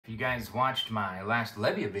You guys watched my last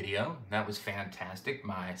Levia video. That was fantastic.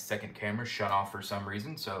 My second camera shut off for some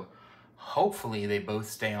reason, so hopefully they both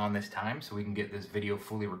stay on this time so we can get this video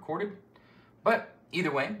fully recorded. But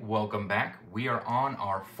either way, welcome back. We are on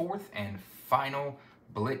our fourth and final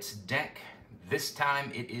Blitz deck. This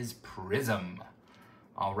time it is Prism.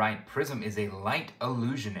 All right, Prism is a light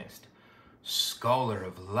illusionist. Scholar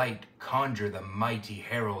of light, conjure the mighty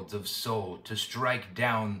heralds of soul to strike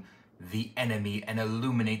down the enemy and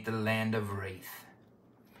illuminate the land of Wraith.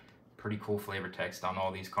 Pretty cool flavor text on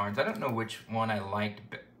all these cards. I don't know which one I liked,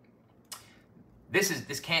 but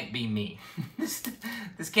this can't be me. this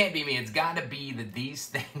can't be me. It's got to be that these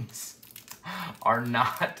things are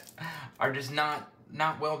just not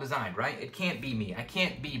well designed, right? It can't be me. I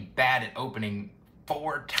can't be bad at opening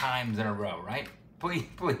 4 times in a row, right?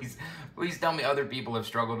 Please tell me other people have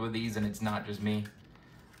struggled with these and it's not just me.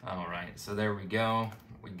 All right, so there we go.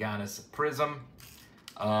 We got us a Prism.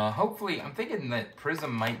 Hopefully, I'm thinking that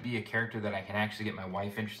Prism might be a character that I can actually get my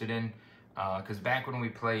wife interested in. Because back when we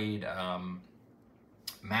played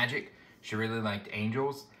Magic, she really liked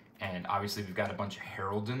Angels. And obviously, we've got a bunch of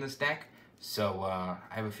Heralds in this deck. So I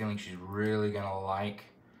have a feeling she's really going to like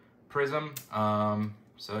Prism.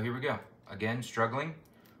 So here we go. Again, struggling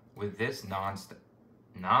with this non-stop.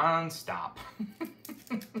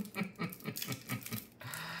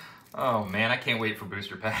 Oh man, I can't wait for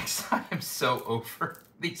booster packs. I am so over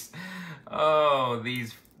these. Oh,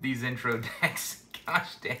 these intro decks.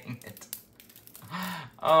 Gosh dang it.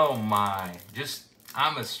 Oh my.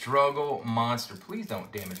 I'm a struggle monster. Please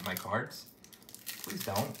don't damage my cards. Please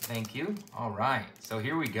don't. Thank you. All right. So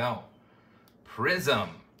here we go.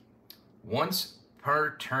 Prism. Once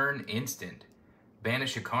per turn instant.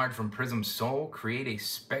 Banish a card from Prism's soul. Create a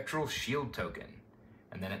spectral shield token.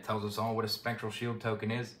 And then it tells us all what a spectral shield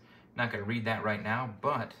token is. Not going to read that right now,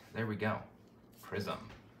 but there we go. Prism.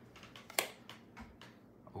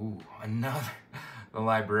 Ooh, another. The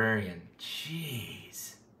Librarian.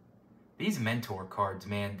 Jeez. These Mentor cards,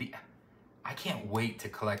 man. I can't wait to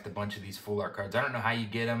collect a bunch of these full art cards. I don't know how you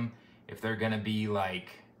get them, if they're going to be like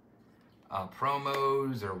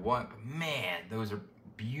promos or what. But man, those are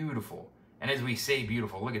beautiful. And as we say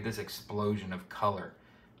beautiful, look at this explosion of color.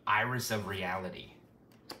 Iris of Reality.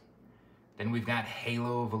 Then we've got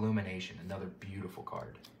Halo of Illumination, another beautiful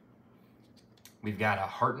card. We've got a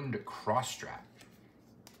Heartened Crossstrap.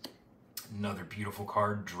 Another beautiful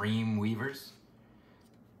card, Dream Weavers.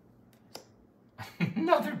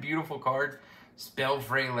 Another beautiful card,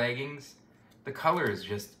 Spellfray Leggings. The color is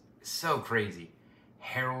just so crazy.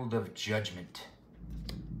 Herald of Judgment.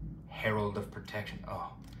 Herald of Protection.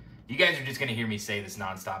 Oh, you guys are just going to hear me say this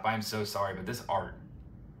nonstop. I'm so sorry, but this art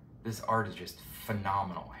is just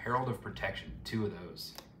phenomenal. Herald of Protection, 2 of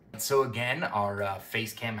those. So again, our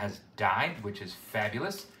face cam has died, which is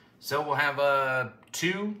fabulous. So we'll have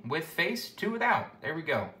 2 with face, 2 without. There we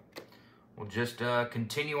go. We'll just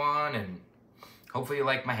continue on, and hopefully you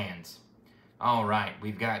like my hands. All right,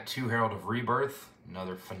 we've got 2 Herald of Rebirth,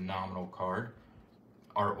 another phenomenal card.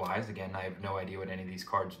 Art-wise, again, I have no idea what any of these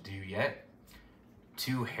cards do yet.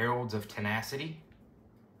 2 Heralds of Tenacity.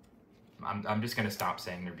 I'm just going to stop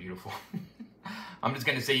saying they're beautiful. I'm just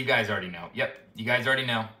going to say you guys already know. Yep, you guys already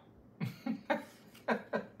know.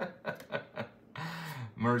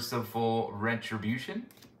 Merciful Retribution.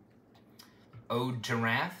 Ode to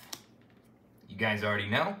Wrath. You guys already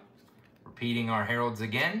know. Repeating our heralds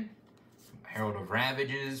again. Herald of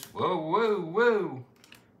Ravages. Whoa, whoa, whoa.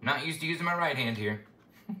 Not used to using my right hand here.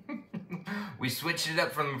 We switched it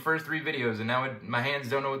up from the first 3 videos, and now my hands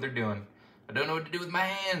don't know what they're doing. I don't know what to do with my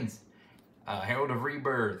hands. Herald of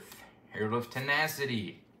Rebirth. Herald of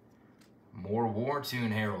Tenacity. More War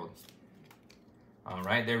Tune Herald. All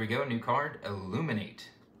right, there we go. New card. Illuminate.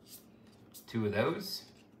 2 of those.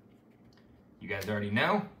 You guys already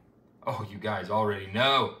know. Oh, you guys already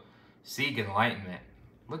know. Seek Enlightenment.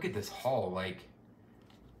 Look at this haul. Like,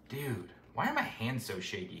 dude, why are my hands so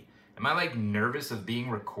shaky? Am I like nervous of being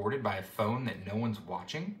recorded by a phone that no one's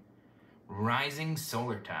watching? Rising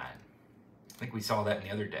Solar Tide. I think we saw that in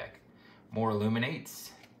the other deck. More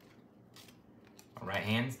Illuminates. Right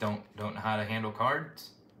hands don't know how to handle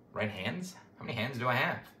cards. Right hands? How many hands do I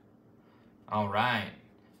have? All right.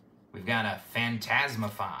 We've got a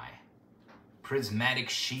Phantasmify. Prismatic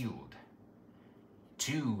Shield.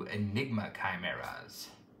 2 Enigma Chimeras.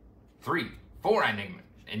 4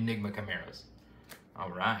 Enigma Chimeras.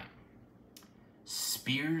 All right.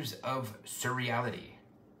 Spears of Surreality.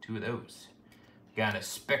 2 of those. Got a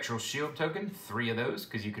Spectral Shield token, 3 of those,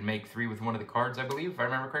 because you can make 3 with one of the cards, I believe, if I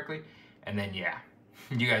remember correctly. And then, yeah,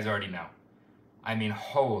 you guys already know. I mean,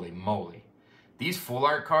 holy moly. These full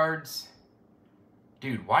art cards,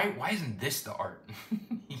 dude, why isn't this the art?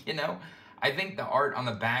 You know, I think the art on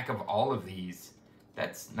the back of all of these,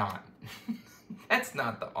 that's not, that's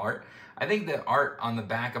not the art. I think the art on the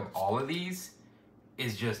back of all of these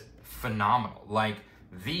is just phenomenal. Like,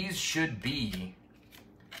 these should be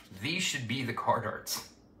the card arts.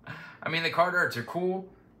 I mean, the card arts are cool,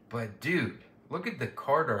 but dude, look at the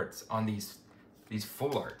card arts on these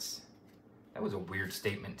full arts. That was a weird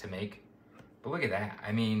statement to make, but look at that.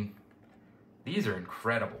 I mean, these are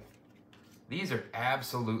incredible. These are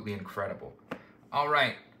absolutely incredible. All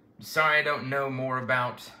right, sorry I don't know more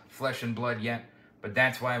about Flesh and Blood yet, but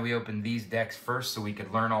that's why we opened these decks first, so we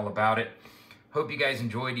could learn all about it. Hope you guys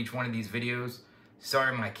enjoyed each one of these videos.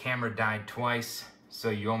 Sorry my camera died twice, so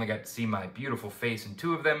you only got to see my beautiful face in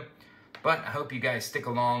 2 of them. But I hope you guys stick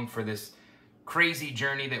along for this crazy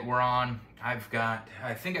journey that we're on. I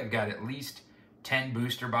think I've got at least 10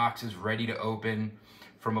 booster boxes ready to open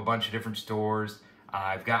from a bunch of different stores.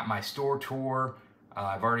 I've got my store tour.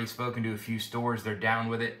 I've already spoken to a few stores. They're down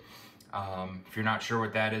with it. If you're not sure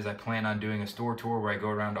what that is, I plan on doing a store tour where I go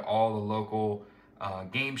around to all the local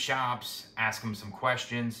game shops, ask them some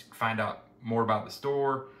questions, find out more about the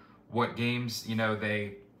store, what games, you know,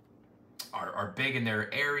 they are big in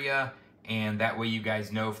their area, and that way you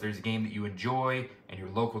guys know if there's a game that you enjoy and you're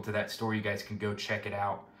local to that store, you guys can go check it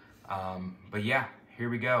out. But yeah, here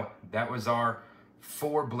we go. That was our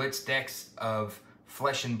 4 Blitz decks of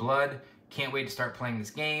Flesh and Blood. Can't wait to start playing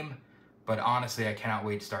this game, but honestly, I cannot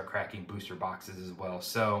wait to start cracking booster boxes as well.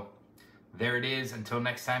 So there it is. Until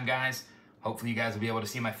next time, guys. Hopefully you guys will be able to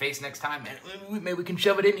see my face next time, and maybe we can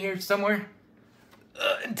shove it in here somewhere.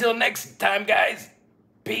 Until next time, guys.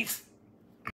 Peace.